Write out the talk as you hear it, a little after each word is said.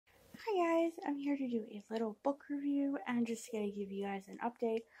I'm here to do a little book review and just gonna give you guys an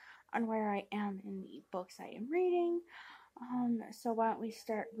update on where I am in the books I am reading. So why don't we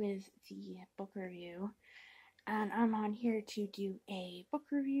start with the book review. And I'm on here to do a book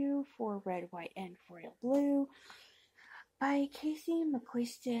review for Red, White, and Royal Blue by Casey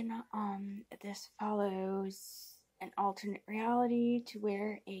McQuiston. This follows an alternate reality to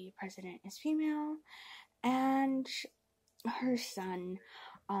where a president is female and her son,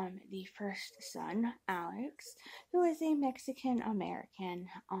 the first son, Alex, who is a Mexican American,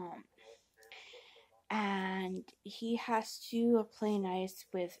 and he has to play nice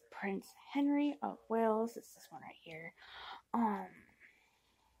with Prince Henry of Wales. It's this one right here.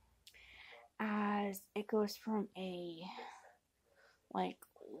 As it goes from a like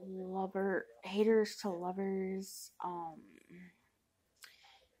haters to lovers.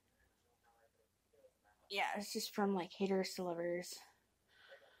 Yeah, it's just from like haters to lovers.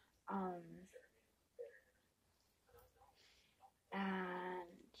 And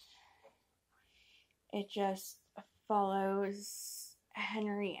it just follows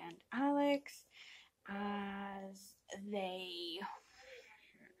Henry and Alex as they,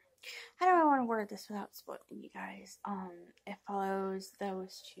 how do I want to word this without spoiling you guys? It follows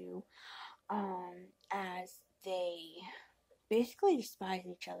those two as they basically despise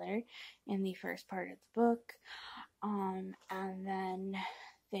each other in the first part of the book, and then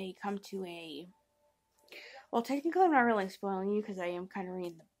they come to a, well, technically I'm not really spoiling you because I am kind of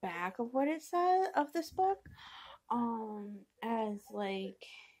reading the back of what it says of this book, as like,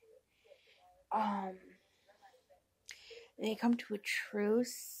 they come to a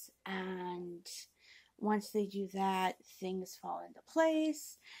truce, and once they do that, things fall into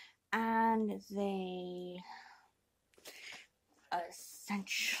place, and they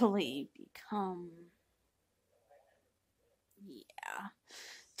essentially become,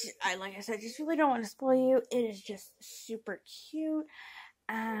 like I said, just really don't want to spoil you. It is just super cute,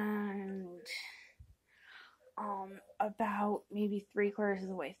 and about maybe 3/4 of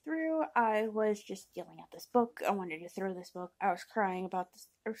the way through, I was just yelling at this book. I wanted to throw this book. I was crying about this.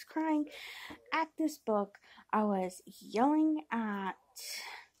 I was crying at this book. I was yelling at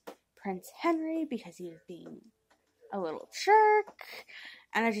Prince Henry because he was being a little jerk,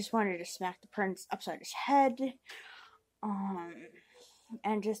 and I just wanted to smack the prince upside his head.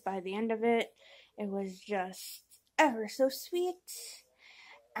 And just by the end of it, it was just ever so sweet.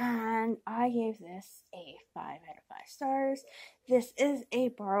 And I gave this a 5 out of 5 stars. This is a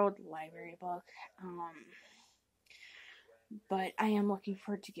borrowed library book, but I am looking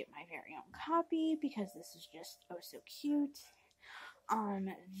forward to get my very own copy because this is just oh so cute.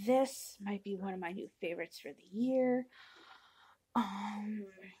 This might be one of my new favorites for the year.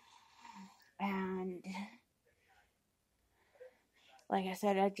 And like I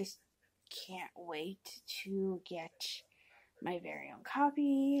said, I just can't wait to get my very own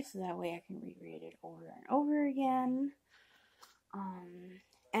copy so that way I can reread it over and over again.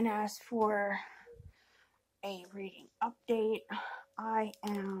 And as for a reading update, I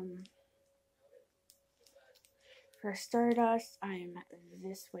am, for Stardust, I'm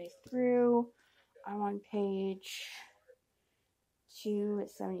this way through. I'm on page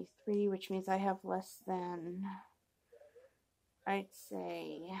 273, which means I have less than, I'd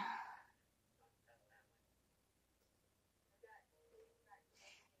say,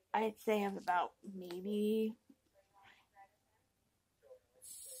 I have about maybe,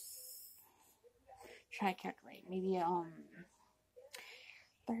 try to calculate, maybe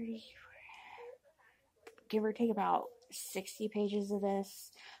 30, give or take about 60 pages of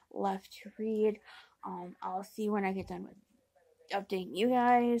this left to read. I'll see when I get done with updating you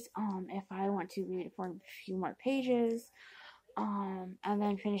guys, if I want to read it for a few more pages, and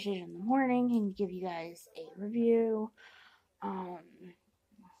then finish it in the morning and give you guys a review.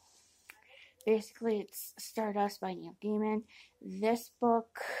 Basically, it's Stardust by Neil Gaiman. This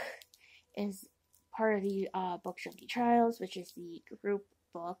book is part of the Book Junkie Trials, which is the group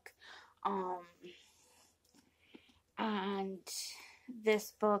book. And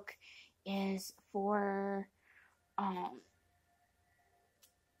this book is for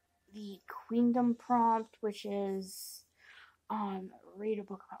the Queendom prompt, which is read a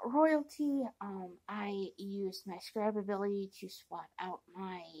book about royalty. I used my scribe ability to swap out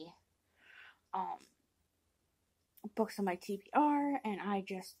my books on my TBR, and I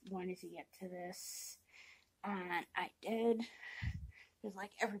just wanted to get to this, and I did, because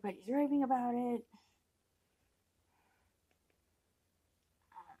like everybody's raving about it.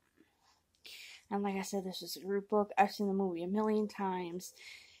 And like I said, this is a group book. I've seen the movie a million times.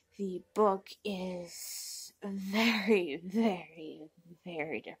 The book is very, very,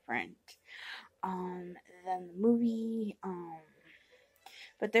 very different than the movie.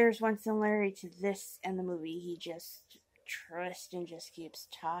 But there's one similarity to this and the movie. Tristan just keeps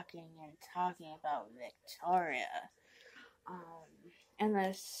talking and talking about Victoria. And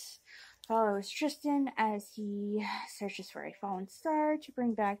this follows Tristan as he searches for a fallen star to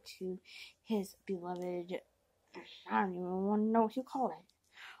bring back to his beloved, I don't even want to know what you call it,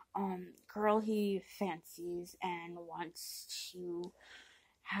 girl he fancies and wants to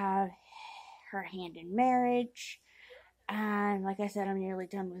have her hand in marriage. And like I said, I'm nearly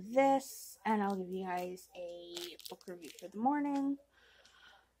done with this, and I'll give you guys a book review for the morning.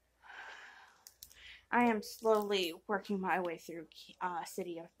 I am slowly working my way through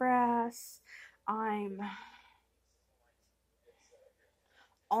City of Brass. I'm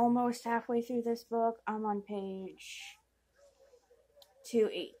almost halfway through this book. I'm on page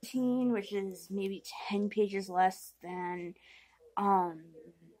 218, which is maybe 10 pages less than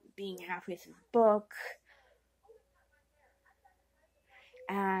being halfway through the book.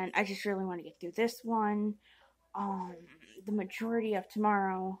 And I just really want to get through this one. The majority of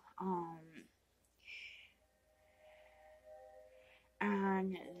tomorrow.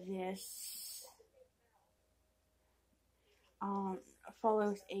 And this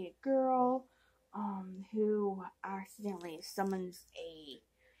follows a girl who accidentally summons a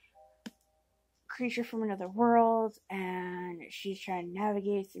creature from another world, and she's trying to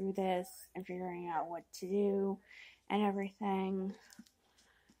navigate through this and figuring out what to do and everything.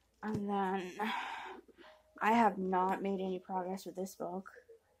 And then I have not made any progress with this book.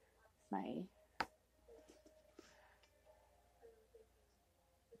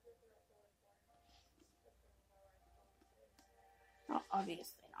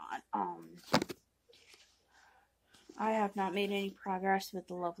 Obviously not. I have not made any progress with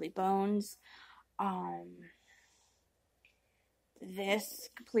the Lovely Bones. This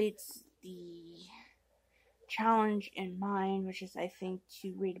completes the challenge in mine, which is, I think,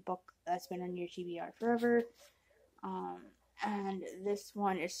 to read a book that's been on your TBR forever. And this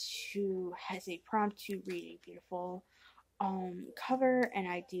one has a prompt to read a beautiful cover, and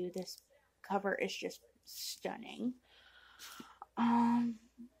I do. This cover is just stunning.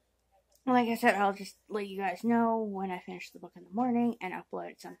 Like I said, I'll just let you guys know when I finish the book in the morning and upload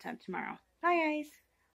it sometime tomorrow. Bye, guys!